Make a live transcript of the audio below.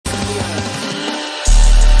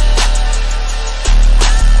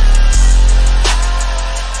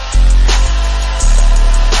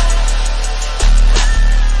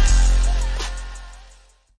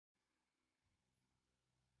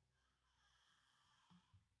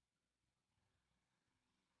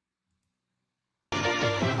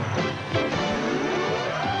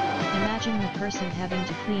person having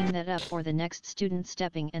to clean that up or the next student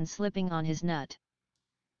stepping and slipping on his nut.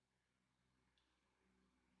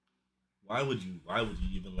 Why would you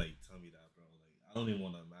even like tell me that, bro? Like, I don't even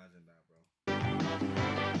want to imagine that, bro.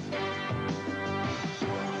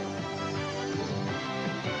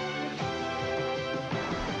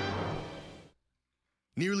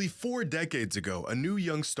 Nearly 4 decades ago, a new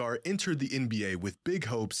young star entered the NBA with big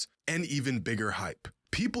hopes and even bigger hype.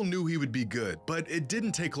 People knew he would be good, but it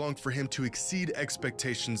didn't take long for him to exceed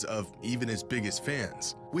expectations of even his biggest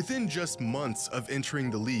fans. Within just months of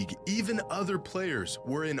entering the league, even other players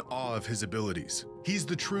were in awe of his abilities. He's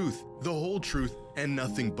the truth, the whole truth, and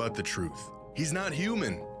nothing but the truth. He's not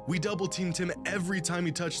human. We double-teamed him every time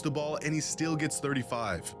he touched the ball, and he still gets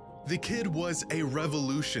 35. The kid was a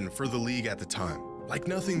revolution for the league at the time, like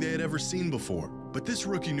nothing they had ever seen before. But this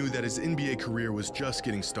rookie knew that his NBA career was just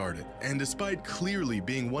getting started, and despite clearly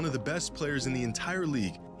being one of the best players in the entire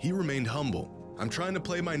league, he remained humble. I'm trying to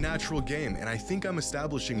play my natural game, and I think I'm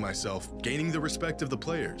establishing myself, gaining the respect of the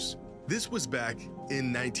players. This was back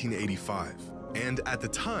in 1985, and at the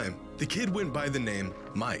time, the kid went by the name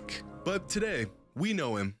Mike. But today, we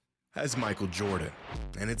know him as Michael Jordan.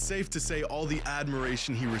 And it's safe to say all the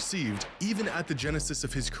admiration he received, even at the genesis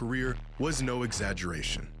of his career, was no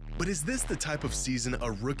exaggeration. But is this the type of season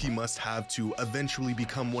a rookie must have to eventually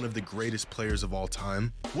become one of the greatest players of all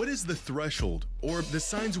time? What is the threshold or the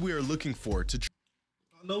signs we are looking for to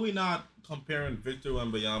I know we're not comparing Victor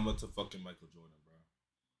Wembanyama to fucking Michael Jordan, bro.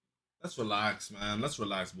 Let's relax, man. Let's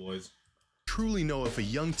relax, boys. Truly know if a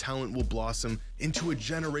young talent will blossom into a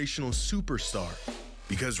generational superstar?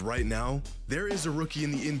 Because right now, there is a rookie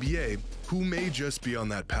in the NBA who may just be on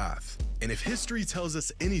that path. And if history tells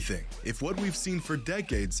us anything, if what we've seen for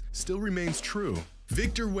decades still remains true,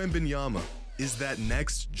 Victor Wembanyama is that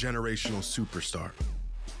next generational superstar.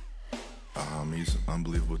 He's an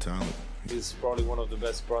unbelievable talent. He's probably one of the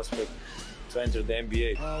best prospects to enter the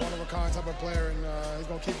NBA. One of a kind type of player, and he's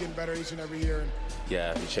going to keep getting better each and every year.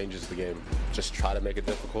 Yeah, he changes the game. Just try to make it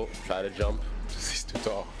difficult, try to jump. He's too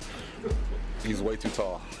tall. He's way too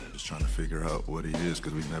tall. Just trying to figure out what he is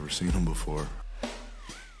because we've never seen him before.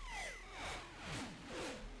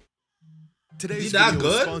 Today's He's that video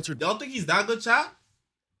is good? sponsored. Y'all think he's that good, chat?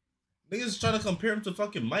 Niggas trying to compare him to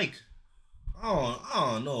fucking Mike. I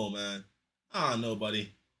don't know, man. I don't know,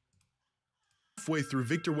 buddy. Halfway through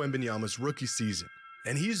Victor Wembanyama's rookie season,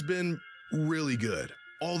 and he's been really good.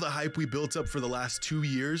 All the hype we built up for the last 2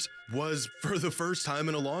 years was, for the first time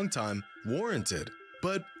in a long time, warranted.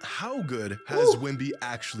 But how good has Wemby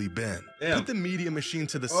actually been? Damn. Put the media machine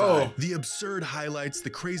to the side, the absurd highlights, the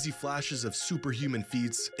crazy flashes of superhuman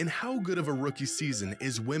feats, and how good of a rookie season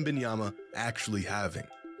is Wembanyama actually having?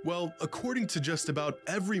 Well, according to just about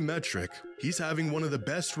every metric, he's having one of the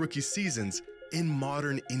best rookie seasons in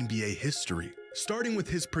modern NBA history. Starting with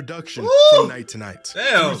his production from night to night.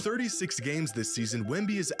 Damn. Through 36 games this season,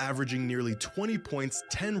 Wemby is averaging nearly 20 points,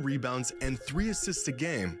 10 rebounds, and 3 assists a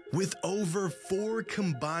game, with over 4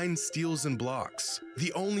 combined steals and blocks.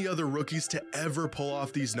 The only other rookies to ever pull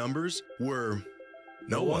off these numbers were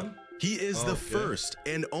no one. He is the first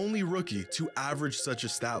and only rookie to average such a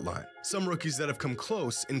stat line. Some rookies that have come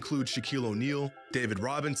close include Shaquille O'Neal, David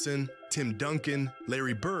Robinson, Tim Duncan,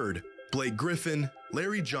 Larry Bird, Blake Griffin,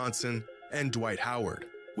 Larry Johnson, and Dwight Howard,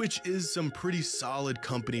 which is some pretty solid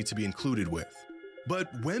company to be included with.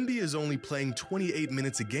 But Wemby is only playing 28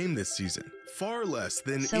 minutes a game this season, far less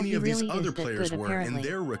than any of these other players were in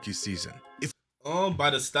their rookie season. By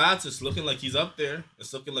the stats, it's looking like he's up there.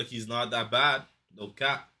 It's looking like he's not that bad. No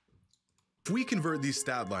cap. If we convert these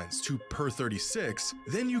stat lines to per 36,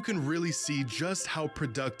 then you can really see just how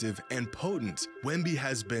productive and potent Wemby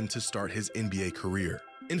has been to start his NBA career.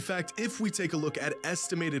 In fact, if we take a look at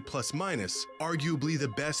estimated plus-minus, arguably the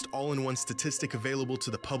best all-in-one statistic available to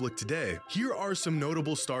the public today, here are some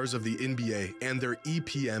notable stars of the NBA and their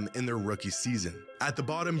EPM in their rookie season. At the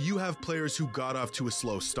bottom, you have players who got off to a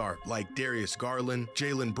slow start, like Darius Garland,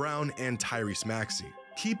 Jaylen Brown, and Tyrese Maxey.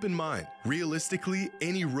 Keep in mind, realistically,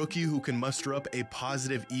 any rookie who can muster up a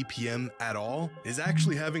positive EPM at all is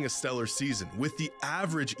actually having a stellar season, with the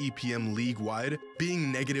average EPM league-wide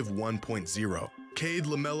being negative 1.0. Cade,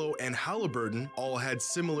 LaMelo, and Halliburton all had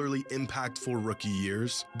similarly impactful rookie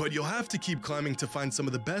years, but you'll have to keep climbing to find some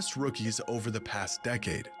of the best rookies over the past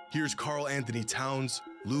decade. Here's Karl Anthony Towns,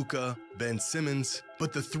 Luka, Ben Simmons,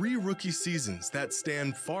 but the 3 rookie seasons that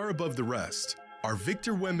stand far above the rest are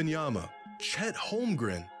Victor Wembanyama, Chet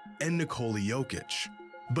Holmgren, and Nikola Jokic.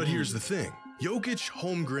 But here's the thing. Jokic,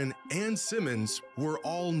 Holmgren, and Simmons were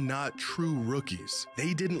all not true rookies.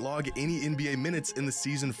 They didn't log any NBA minutes in the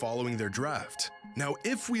season following their draft. Now,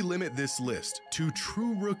 if we limit this list to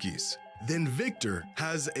true rookies, then Victor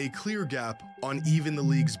has a clear gap on even the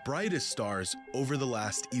league's brightest stars over the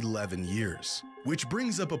last 11 years. Which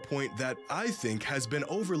brings up a point that I think has been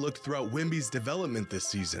overlooked throughout Wemby's development this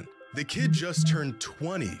season. The kid just turned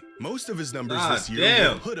 20. Most of his numbers this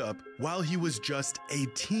year were put up while he was just a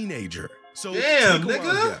teenager. So take a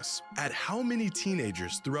wild guess at how many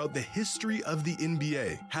teenagers throughout the history of the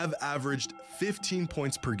NBA have averaged 15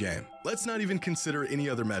 points per game. Let's not even consider any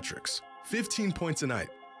other metrics. 15 points a night.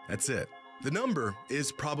 That's it. The number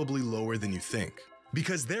is probably lower than you think,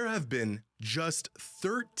 because there have been just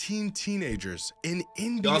 13 teenagers in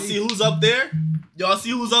NBA. Y'all see who's up there? Y'all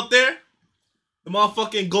see who's up there? The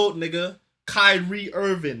motherfucking GOAT, nigga. Kyrie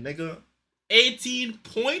Irving, nigga. 18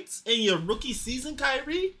 points in your rookie season,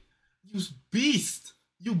 Kyrie? You beast.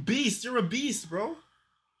 You beast. You're a beast, bro.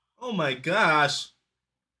 Oh my gosh.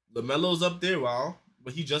 LaMelo's up there, wow.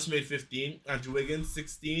 But he just made 15. Andrew Wiggins,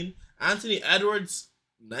 16. Anthony Edwards,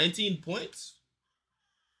 19 points.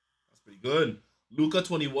 That's pretty good. Luka,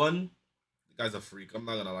 21. The guy's a freak. I'm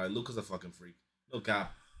not gonna lie. Luka's a fucking freak. No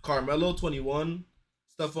cap. Carmelo, 21.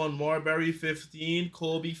 Stephon Marbury, 15.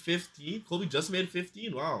 Kobe, 15. Kobe just made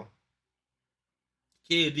 15. Wow.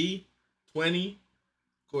 KD, 20.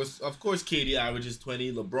 Of course, KD averages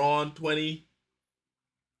 20. LeBron, 20.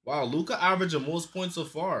 Wow, Luka averaged the most points so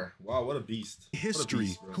far. Wow, what a beast.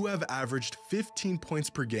 History who have averaged 15 points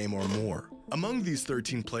per game or more. Among these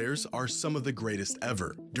 13 players are some of the greatest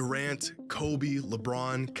ever. Durant, Kobe,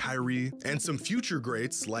 LeBron, Kyrie, and some future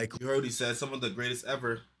greats like you heard he said some of the greatest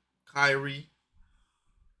ever. Kyrie,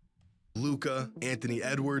 Luka, Anthony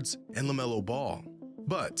Edwards, and LaMelo Ball.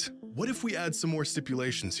 But what if we add some more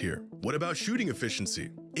stipulations here? What about shooting efficiency?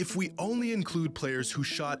 If we only include players who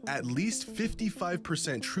shot at least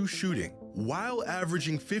 55% true shooting while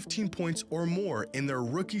averaging 15 points or more in their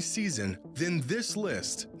rookie season, then this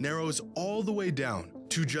list narrows all the way down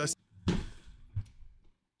to just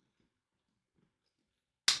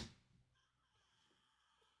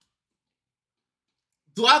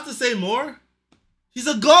Do I have to say more? He's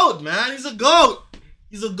a GOAT, man. He's a GOAT.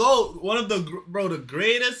 He's a GOAT. One of the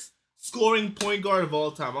greatest scoring point guard of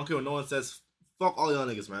all time. I don't care what no one says. Fuck all y'all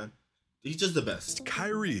niggas, man. He's just the best.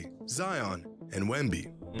 Kyrie, Zion, and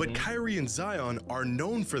Wemby. But Kyrie and Zion are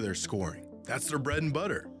known for their scoring. That's their bread and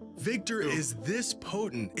butter. Victor is this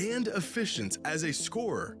potent and efficient as a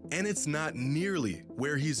scorer, and it's not nearly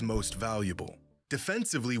where he's most valuable.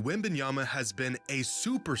 Defensively, Wembanyama has been a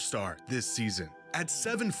superstar this season. At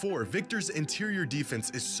 7'4", Victor's interior defense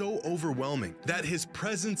is so overwhelming that his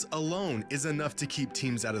presence alone is enough to keep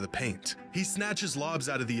teams out of the paint. He snatches lobs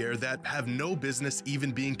out of the air that have no business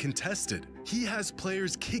even being contested. He has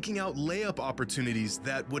players kicking out layup opportunities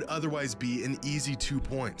that would otherwise be an easy 2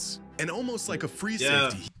 points. And almost like a free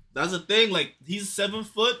safety. That's the thing, like, he's 7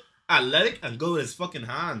 foot, athletic, and go with his fucking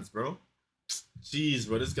hands, bro. Jeez,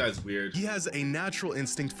 bro, this guy's weird. He has a natural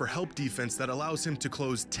instinct for help defense that allows him to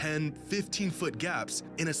close 10, 15-foot gaps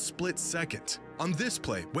in a split second. On this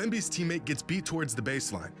play, Wemby's teammate gets beat towards the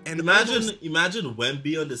baseline. And imagine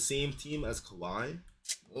Wemby on the same team as Kawhi.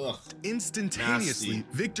 Ugh. Instantaneously, Nasty.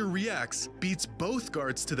 Victor reacts, beats both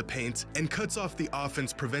guards to the paint, and cuts off the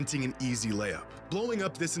offense, preventing an easy layup, blowing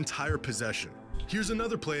up this entire possession. Here's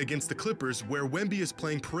another play against the Clippers where Wemby is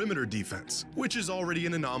playing perimeter defense, which is already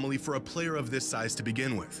an anomaly for a player of this size to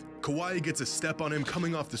begin with. Kawhi gets a step on him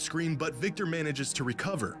coming off the screen, but Victor manages to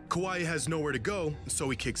recover. Kawhi has nowhere to go, so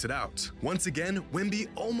he kicks it out. Once again, Wemby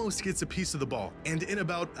almost gets a piece of the ball, and in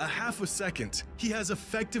about a half a second, he has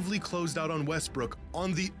effectively closed out on Westbrook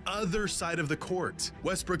on the other side of the court.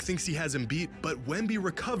 Westbrook thinks he has him beat, but Wemby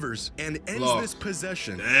recovers and ends this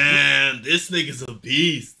possession. Damn, this nigga's a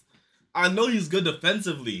beast. I know he's good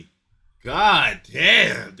defensively. God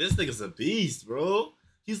damn, this nigga's a beast, bro.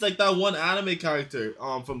 He's like that one anime character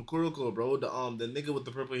from Kuroko, bro. The nigga with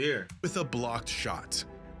the purple hair. With a blocked shot.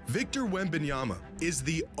 Victor Wembanyama is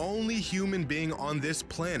the only human being on this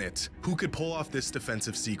planet who could pull off this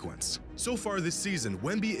defensive sequence. So far this season,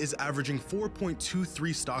 Wemby is averaging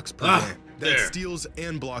 4.23 stocks per game. That's steals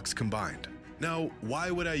and blocks combined. Now,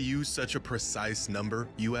 why would I use such a precise number,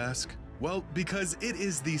 you ask? Well, because it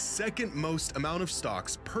is the second most amount of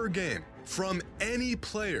stocks per game from any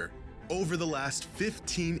player over the last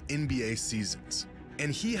 15 NBA seasons.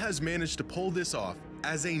 And he has managed to pull this off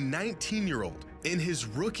as a 19-year-old in his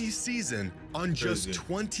rookie season on just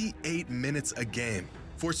 28 minutes a game.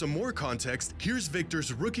 For some more context, here's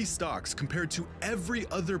Victor's rookie stocks compared to every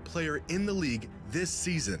other player in the league this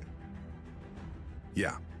season.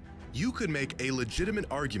 Yeah. You could make a legitimate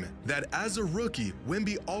argument that as a rookie,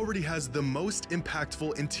 Wemby already has the most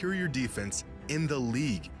impactful interior defense in the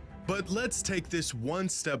league. But let's take this one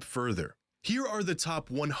step further. Here are the top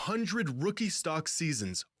 100 rookie stock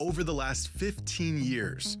seasons over the last 15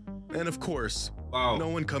 years. And of course, wow, no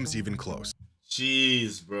one comes even close.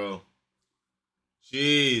 Jeez, bro.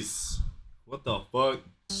 Jeez. What the fuck?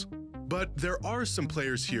 But there are some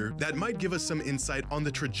players here that might give us some insight on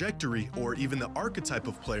the trajectory or even the archetype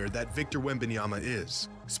of player that Victor Wembanyama is.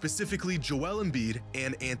 Specifically Joel Embiid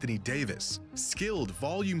and Anthony Davis, skilled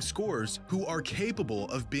volume scorers who are capable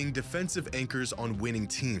of being defensive anchors on winning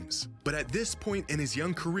teams. But at this point in his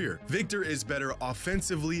young career, Victor is better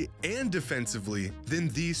offensively and defensively than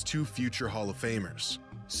these two future Hall of Famers.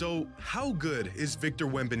 So how good is Victor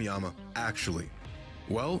Wembanyama actually?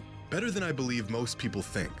 Well, better than I believe most people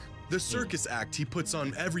think. The circus act he puts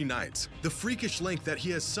on every night, the freakish length that he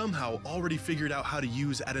has somehow already figured out how to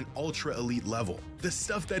use at an ultra elite level, the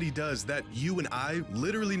stuff that he does that you and I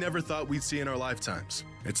literally never thought we'd see in our lifetimes.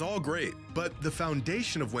 It's all great, but the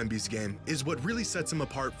foundation of Wemby's game is what really sets him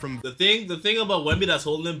apart from the thing about Wemby that's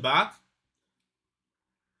holding him back.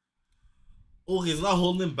 Oh, he's not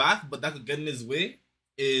holding him back, but that could get in his way,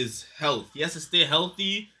 is health. He has to stay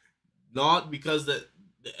healthy, not because the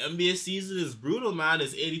NBA season is brutal, man.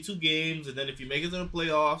 It's 82 games, and then if you make it to the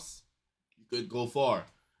playoffs, you could go far,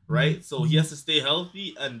 right? So he has to stay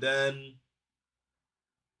healthy, and then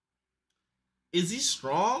is he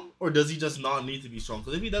strong, or does he just not need to be strong?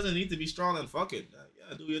 Because if he doesn't need to be strong, then fuck it.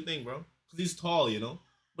 Yeah, do your thing, bro. Because he's tall, you know?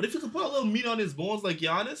 But if you can put a little meat on his bones like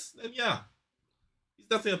Giannis, then yeah, he's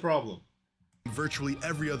definitely a problem. Virtually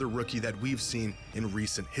every other rookie that we've seen in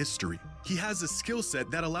recent history. He has a skill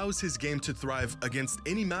set that allows his game to thrive against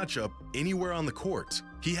any matchup anywhere on the court.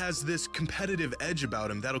 He has this competitive edge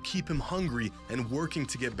about him that'll keep him hungry and working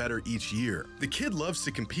to get better each year. The kid loves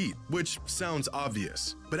to compete, which sounds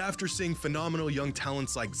obvious. But after seeing phenomenal young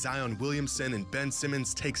talents like Zion Williamson and Ben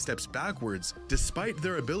Simmons take steps backwards, despite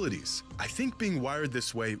their abilities, I think being wired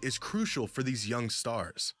this way is crucial for these young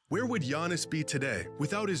stars. Where would Giannis be today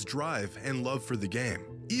without his drive and love for the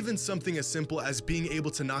game? Even something as simple as being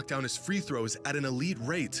able to knock down his free throws at an elite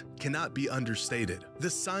rate cannot be understated. The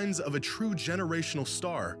signs of a true generational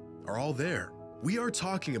star are all there. We are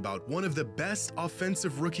talking about one of the best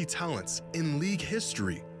offensive rookie talents in league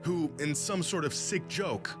history, who, in some sort of sick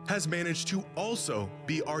joke, has managed to also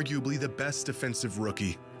be arguably the best defensive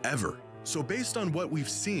rookie ever. So based on what we've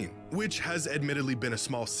seen, which has admittedly been a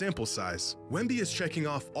small sample size, Wemby is checking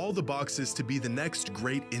off all the boxes to be the next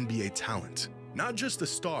great NBA talent. Not just a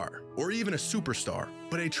star, or even a superstar,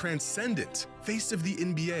 but a transcendent, face of the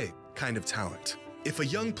NBA kind of talent. If a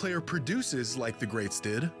young player produces like the greats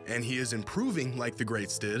did, and he is improving like the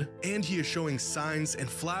greats did, and he is showing signs and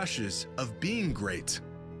flashes of being great,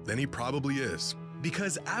 then he probably is.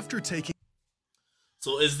 Because after taking...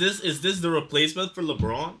 So is this the replacement for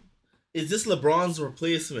LeBron? Is this LeBron's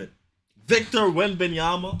replacement? Victor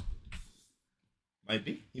Wembanyama? Might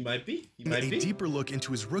be. He might be. He might be. A deeper look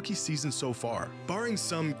into his rookie season so far. Barring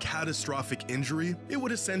some catastrophic injury, it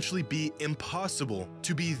would essentially be impossible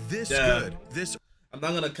to be this good. I'm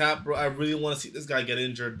not gonna cap, bro. I really want to see this guy get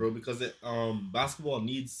injured, bro, because basketball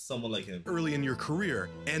needs someone like him. Early in your career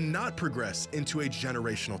and not progress into a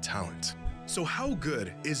generational talent. So how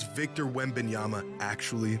good is Victor Wembanyama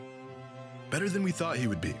actually? Better than we thought he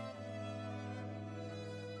would be.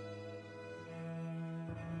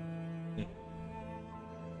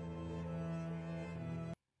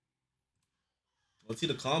 Let's see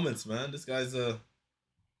the comments, man. This guy's a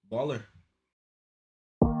baller.